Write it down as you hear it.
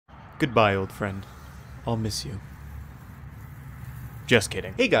Goodbye, old friend. I'll miss you. Just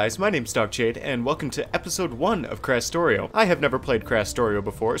kidding. Hey guys, my name's DocJade, and welcome to episode 1 of Krastorio. I have never played Krastorio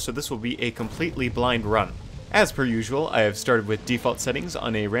before, so this will be a completely blind run. As per usual, I have started with default settings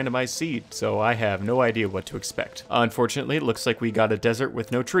on a randomized seed, so I have no idea what to expect. Unfortunately, it looks like we got a desert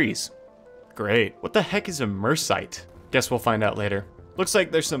with no trees. Great. What the heck is a Mersite? Guess we'll find out later. Looks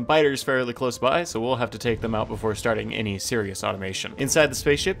like there's some biters fairly close by, so we'll have to take them out before starting any serious automation. Inside the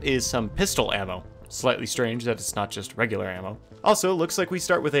spaceship is some pistol ammo. Slightly strange that it's not just regular ammo. Also, looks like we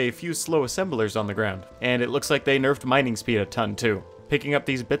start with a few slow assemblers on the ground. And it looks like they nerfed mining speed a ton too. Picking up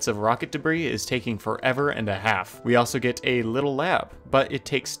these bits of rocket debris is taking forever and a half. We also get a little lab, but it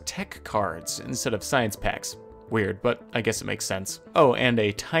takes tech cards instead of science packs. Weird, but I guess it makes sense. Oh, and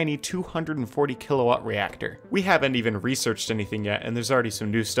a tiny 240 kilowatt reactor. We haven't even researched anything yet, and there's already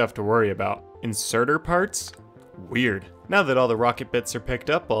some new stuff to worry about. Inserter parts? Weird. Now that all the rocket bits are picked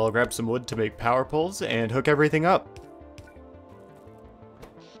up, I'll grab some wood to make power poles and hook everything up.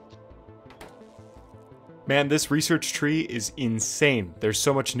 Man, this research tree is insane. There's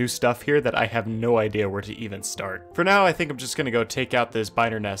so much new stuff here that I have no idea where to even start. For now, I think I'm just gonna go take out this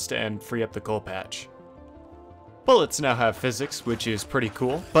biter nest and free up the coal patch. Bullets now have physics, which is pretty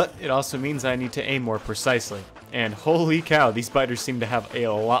cool, but it also means I need to aim more precisely. And holy cow, these biters seem to have a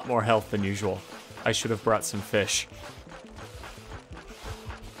lot more health than usual. I should have brought some fish.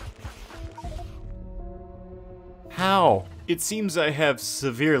 How? It seems I have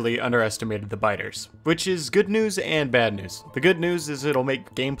severely underestimated the biters, which is good news and bad news. The good news is it'll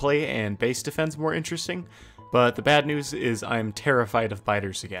make gameplay and base defense more interesting, but the bad news is I'm terrified of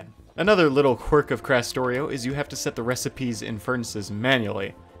biters again. Another little quirk of Krastorio is you have to set the recipes in furnaces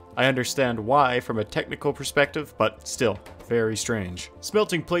manually. I understand why from a technical perspective, but still, very strange.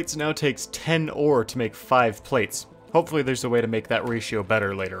 Smelting plates now takes 10 ore to make 5 plates. Hopefully there's a way to make that ratio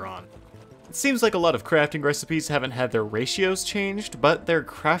better later on. It seems like a lot of crafting recipes haven't had their ratios changed, but their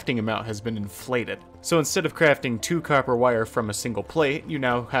crafting amount has been inflated. So instead of crafting 2 copper wire from a single plate, you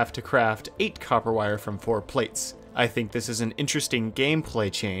now have to craft 8 copper wire from 4 plates. I think this is an interesting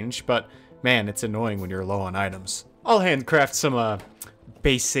gameplay change, but man, it's annoying when you're low on items. I'll handcraft some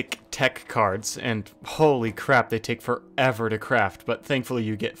basic tech cards, and holy crap, they take forever to craft, but thankfully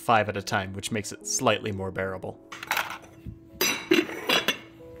you get 5 at a time, which makes it slightly more bearable.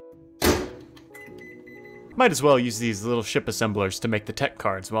 Might as well use these little ship assemblers to make the tech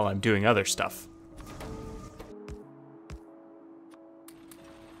cards while I'm doing other stuff.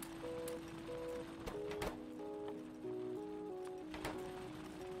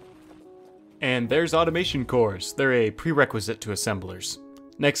 And there's automation cores. They're a prerequisite to assemblers.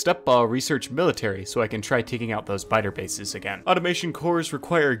 Next up, I'll research military so I can try taking out those biter bases again. Automation cores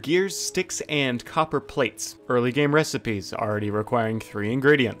require gears, sticks, and copper plates. Early game recipes already requiring 3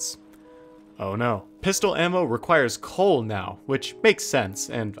 ingredients. Oh no. Pistol ammo requires coal now, which makes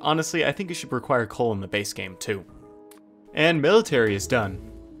sense, and honestly I think it should require coal in the base game too. And military is done.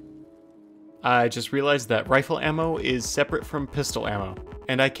 I just realized that rifle ammo is separate from pistol ammo,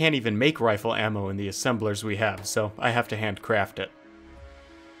 and I can't even make rifle ammo in the assemblers we have, so I have to handcraft it.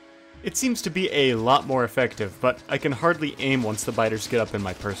 It seems to be a lot more effective, but I can hardly aim once the biters get up in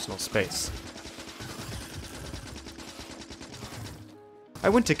my personal space. I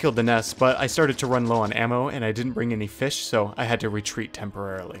went to kill the nest, but I started to run low on ammo and I didn't bring any fish, so I had to retreat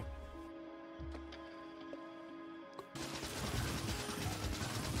temporarily.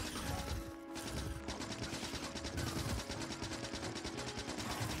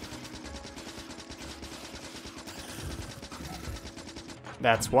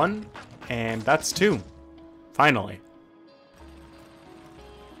 That's 1, and that's 2. Finally.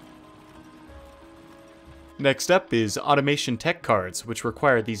 Next up is automation tech cards, which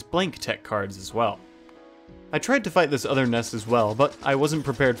require these blank tech cards as well. I tried to fight this other nest as well, but I wasn't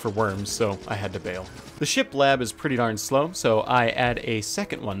prepared for worms, so I had to bail. The ship lab is pretty darn slow, so I add a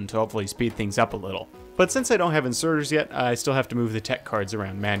second one to hopefully speed things up a little. But since I don't have inserters yet, I still have to move the tech cards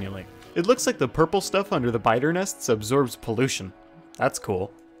around manually. It looks like the purple stuff under the biter nests absorbs pollution. That's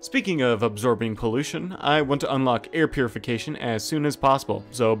cool. Speaking of absorbing pollution, I want to unlock air purification as soon as possible,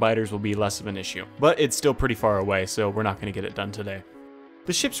 so biters will be less of an issue. But it's still pretty far away, so we're not going to get it done today.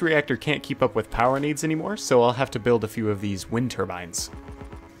 The ship's reactor can't keep up with power needs anymore, so I'll have to build a few of these wind turbines.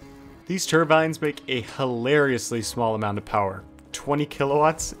 These turbines make a hilariously small amount of power. 20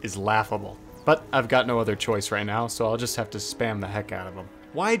 kilowatts is laughable. But I've got no other choice right now, so I'll just have to spam the heck out of them.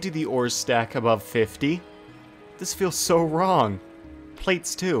 Why do the ores stack above 50? This feels so wrong.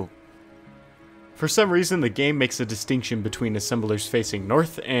 Plates too. For some reason, the game makes a distinction between assemblers facing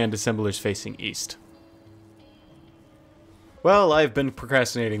north and assemblers facing east. Well, I've been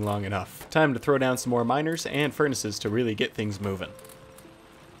procrastinating long enough. Time to throw down some more miners and furnaces to really get things moving.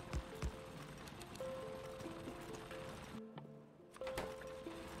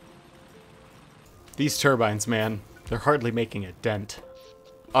 These turbines, man, they're hardly making a dent.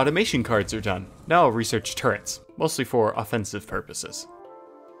 Automation cards are done. Now I'll research turrets, mostly for offensive purposes.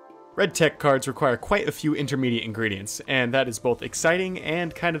 Red tech cards require quite a few intermediate ingredients, and that is both exciting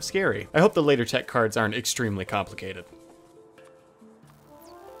and kind of scary. I hope the later tech cards aren't extremely complicated.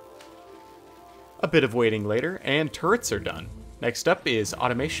 A bit of waiting later, and turrets are done. Next up is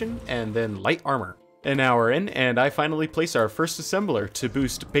automation, and then light armor. An hour in, and I finally place our first assembler to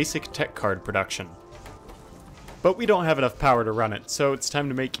boost basic tech card production. But we don't have enough power to run it, so it's time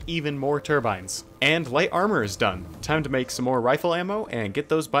to make even more turbines. And light armor is done. Time to make some more rifle ammo and get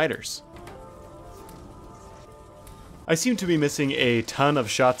those biters. I seem to be missing a ton of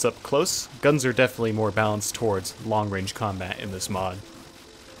shots up close. Guns are definitely more balanced towards long-range combat in this mod.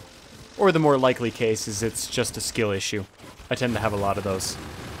 Or the more likely case is it's just a skill issue. I tend to have a lot of those.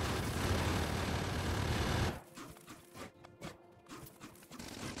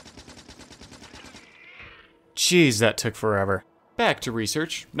 Jeez, that took forever. Back to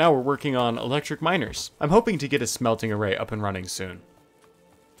research. Now we're working on electric miners. I'm hoping to get a smelting array up and running soon.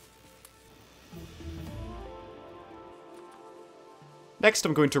 Next,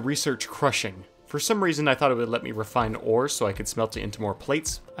 I'm going to research crushing. For some reason, I thought it would let me refine ore so I could smelt it into more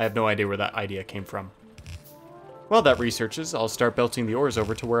plates. I have no idea where that idea came from. While that researches, I'll start belting the ores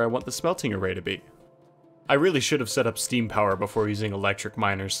over to where I want the smelting array to be. I really should have set up steam power before using electric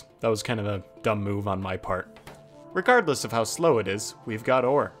miners. That was kind of a dumb move on my part. Regardless of how slow it is, we've got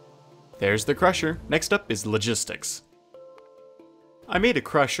ore. There's the crusher. Next up is logistics. I made a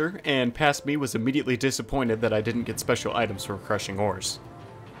crusher, and past me was immediately disappointed that I didn't get special items for crushing ores.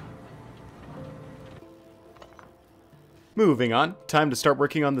 Moving on, time to start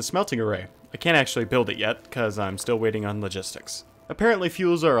working on the smelting array. I can't actually build it yet, because I'm still waiting on logistics. Apparently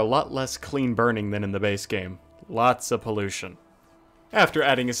fuels are a lot less clean burning than in the base game. Lots of pollution. After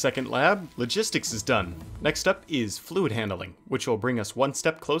adding a second lab, logistics is done. Next up is fluid handling, which will bring us one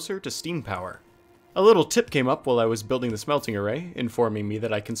step closer to steam power. A little tip came up while I was building the smelting array, informing me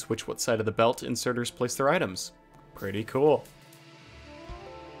that I can switch what side of the belt inserters place their items. Pretty cool.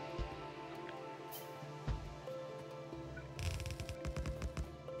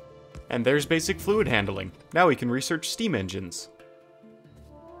 And there's basic fluid handling. Now we can research steam engines.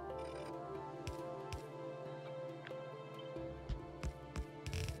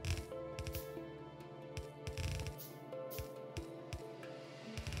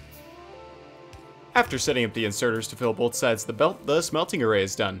 After setting up the inserters to fill both sides of the belt, the smelting array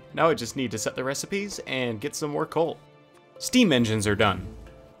is done. Now I just need to set the recipes and get some more coal. Steam engines are done.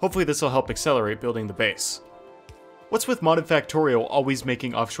 Hopefully this will help accelerate building the base. What's with modded Factorio always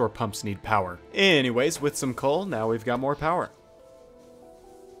making offshore pumps need power? Anyways, with some coal, now we've got more power.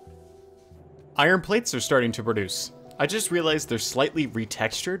 Iron plates are starting to produce. I just realized they're slightly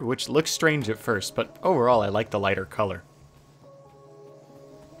retextured, which looks strange at first, but overall I like the lighter color.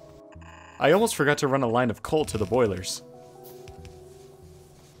 I almost forgot to run a line of coal to the boilers.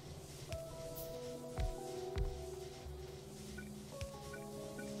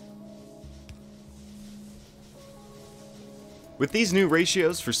 With these new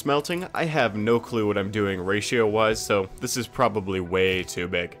ratios for smelting, I have no clue what I'm doing ratio-wise, so this is probably way too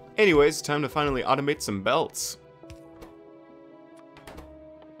big. Anyways, time to finally automate some belts.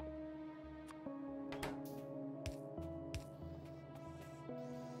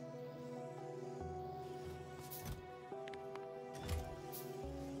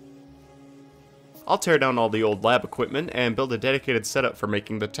 I'll tear down all the old lab equipment and build a dedicated setup for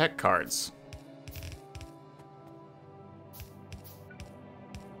making the tech cards.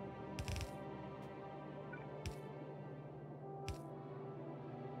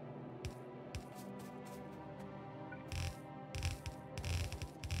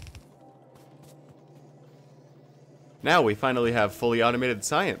 Now we finally have fully automated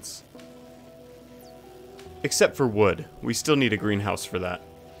science. Except for wood. We still need a greenhouse for that.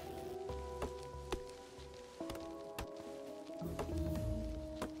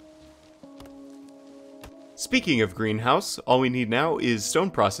 Speaking of greenhouse, all we need now is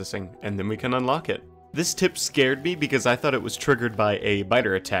stone processing, and then we can unlock it. This tip scared me because I thought it was triggered by a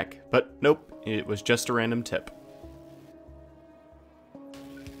biter attack, but nope, it was just a random tip.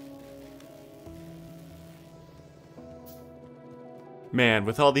 Man,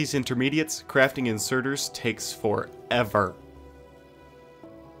 with all these intermediates, crafting inserters takes forever.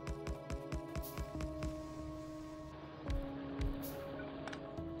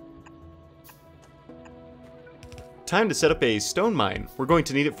 Time to set up a stone mine. We're going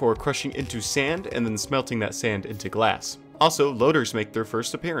to need it for crushing into sand and then smelting that sand into glass. Also, loaders make their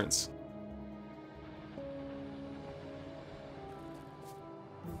first appearance.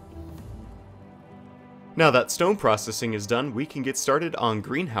 Now that stone processing is done, we can get started on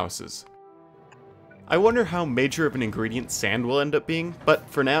greenhouses. I wonder how major of an ingredient sand will end up being, but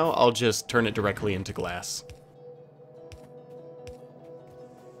for now I'll just turn it directly into glass.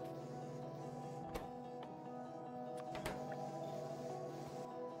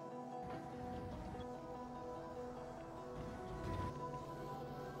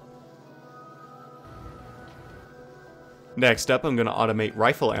 Next up, I'm going to automate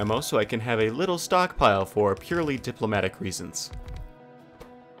rifle ammo so I can have a little stockpile for purely diplomatic reasons.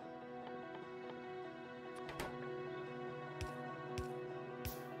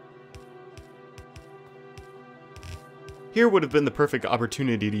 Here would have been the perfect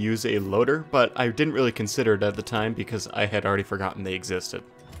opportunity to use a loader, but I didn't really consider it at the time because I had already forgotten they existed.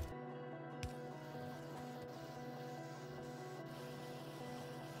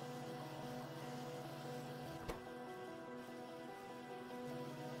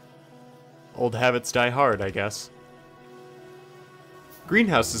 Old habits die hard, I guess.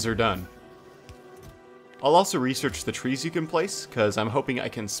 Greenhouses are done. I'll also research the trees you can place, because I'm hoping I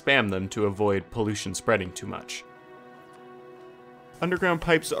can spam them to avoid pollution spreading too much. Underground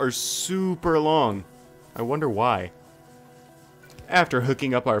pipes are super long. I wonder why. After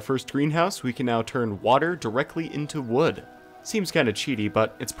hooking up our first greenhouse, we can now turn water directly into wood. Seems kinda cheaty,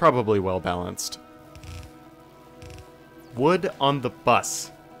 but it's probably well balanced. Wood on the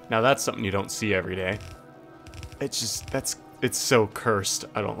bus. Now that's something you don't see every day. It's so cursed.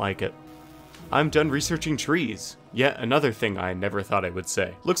 I don't like it. I'm done researching trees. Yet another thing I never thought I would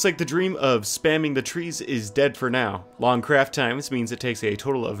say. Looks like the dream of spamming the trees is dead for now. Long craft times means it takes a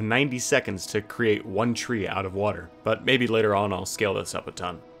total of 90 seconds to create one tree out of water. But maybe later on I'll scale this up a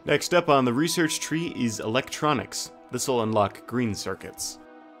ton. Next up on the research tree is electronics. This will unlock green circuits.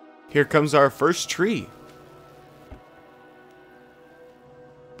 Here comes our first tree.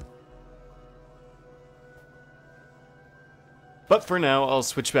 But for now, I'll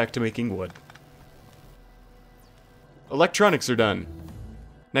switch back to making wood. Electronics are done.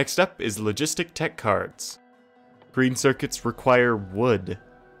 Next up is logistic tech cards. Green circuits require wood.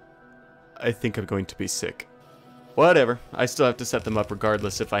 I think I'm going to be sick. Whatever, I still have to set them up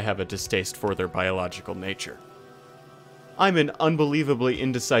regardless if I have a distaste for their biological nature. I'm an unbelievably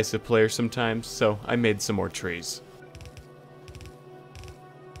indecisive player sometimes, so I made some more trees.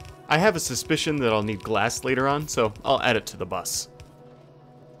 I have a suspicion that I'll need glass later on, so I'll add it to the bus.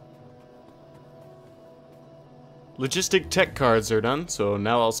 Logistic tech cards are done, so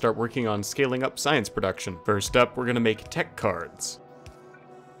now I'll start working on scaling up science production. First up, we're going to make tech cards.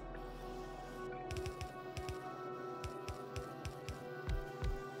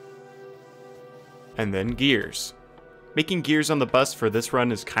 And then gears. Making gears on the bus for this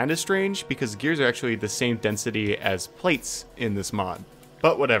run is kinda strange, because gears are actually the same density as plates in this mod.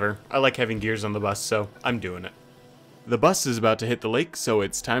 But whatever, I like having gears on the bus, so I'm doing it. The bus is about to hit the lake, so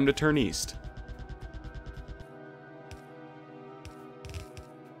it's time to turn east.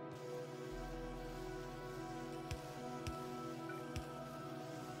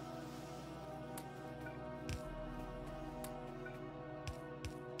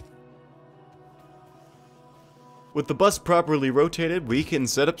 With the bus properly rotated, we can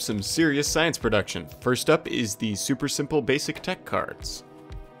set up some serious science production. First up is the super simple basic tech cards.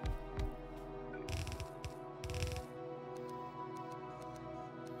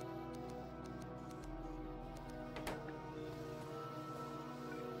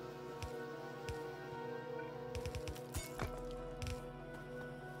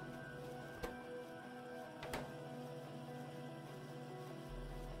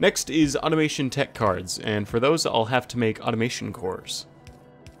 Next is automation tech cards, and for those I'll have to make automation cores.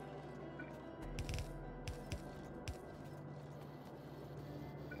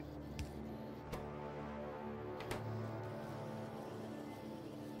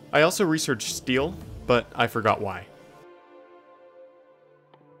 I also researched steel, but I forgot why.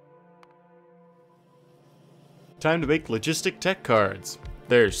 Time to make logistic tech cards.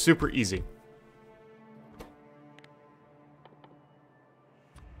 They're super easy.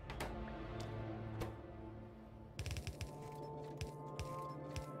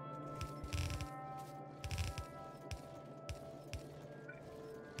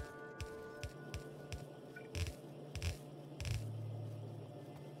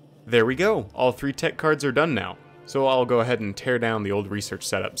 There we go, all 3 tech cards are done now, so I'll go ahead and tear down the old research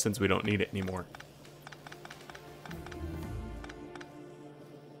setup since we don't need it anymore.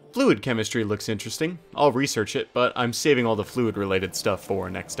 Fluid chemistry looks interesting. I'll research it, but I'm saving all the fluid related stuff for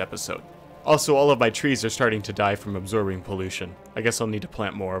next episode. Also, all of my trees are starting to die from absorbing pollution. I guess I'll need to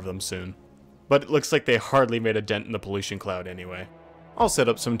plant more of them soon. But it looks like they hardly made a dent in the pollution cloud anyway. I'll set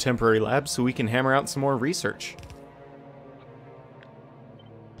up some temporary labs so we can hammer out some more research.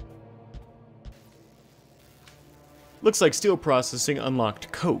 Looks like steel processing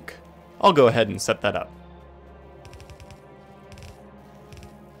unlocked coke. I'll go ahead and set that up.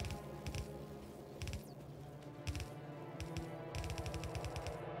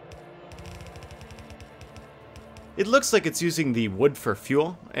 It looks like it's using the wood for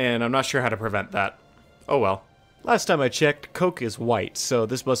fuel, and I'm not sure how to prevent that. Oh well. Last time I checked, coke is white, so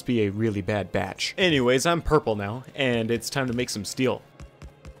this must be a really bad batch. Anyways, I'm purple now, and it's time to make some steel.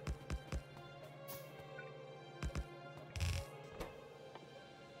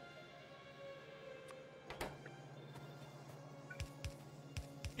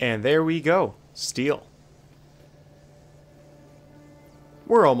 And there we go, steel.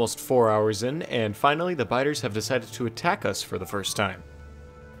 We're almost 4 hours in, and finally the biters have decided to attack us for the first time.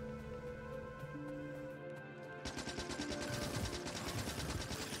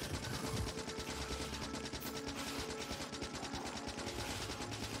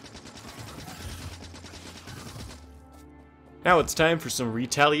 Now it's time for some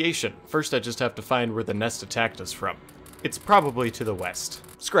retaliation. First I just have to find where the nest attacked us from. It's probably to the west.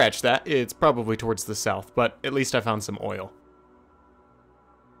 Scratch that, it's probably towards the south, but at least I found some oil.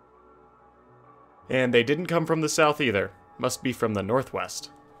 And they didn't come from the south either. Must be from the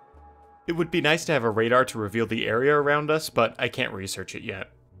northwest. It would be nice to have a radar to reveal the area around us, but I can't research it yet.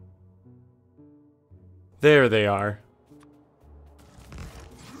 There they are.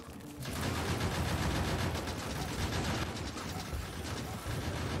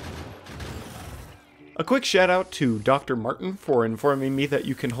 A quick shout out to Dr. Martin for informing me that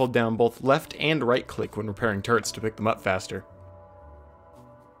you can hold down both left and right click when repairing turrets to pick them up faster.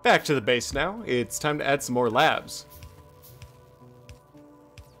 Back to the base now, it's time to add some more labs.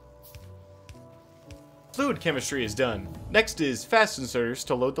 Fluid chemistry is done. Next is fast inserters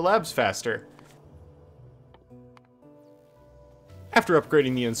to load the labs faster. After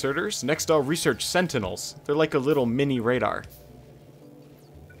upgrading the inserters, next I'll research sentinels. They're like a little mini radar.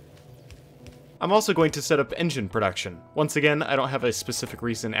 I'm also going to set up engine production. Once again, I don't have a specific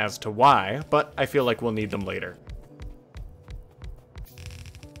reason as to why, but I feel like we'll need them later.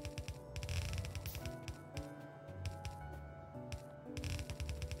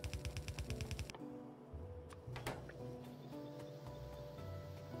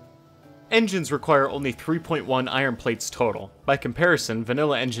 Engines require only 3.1 iron plates total. By comparison,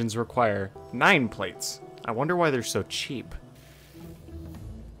 vanilla engines require 9 plates. I wonder why they're so cheap.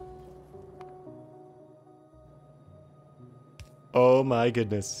 Oh my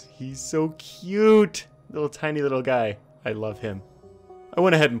goodness, he's so cute! Little tiny little guy. I love him. I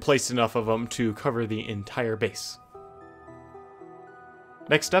went ahead and placed enough of them to cover the entire base.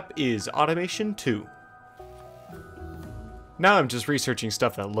 Next up is Automation 2. Now I'm just researching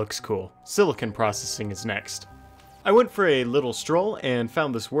stuff that looks cool. Silicon processing is next. I went for a little stroll and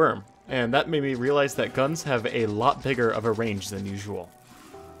found this worm, and that made me realize that guns have a lot bigger of a range than usual.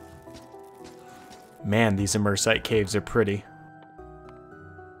 Man, these immersite caves are pretty.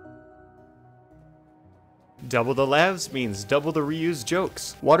 Double the labs means double the reused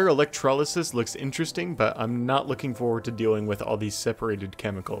jokes. Water electrolysis looks interesting, but I'm not looking forward to dealing with all these separated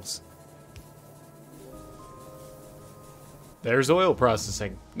chemicals. There's oil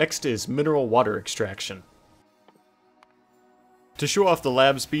processing. Next is mineral water extraction. To show off the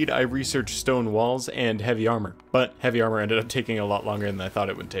lab speed, I researched stone walls and heavy armor, but heavy armor ended up taking a lot longer than I thought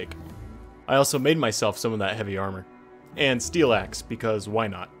it would take. I also made myself some of that heavy armor. And steel axe, because why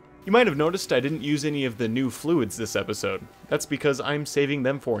not? You might have noticed I didn't use any of the new fluids this episode. That's because I'm saving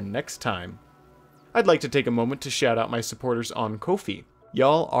them for next time. I'd like to take a moment to shout out my supporters on Ko-fi.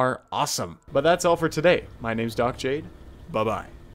 Y'all are awesome. But that's all for today. My name's DocJade. Bye-bye.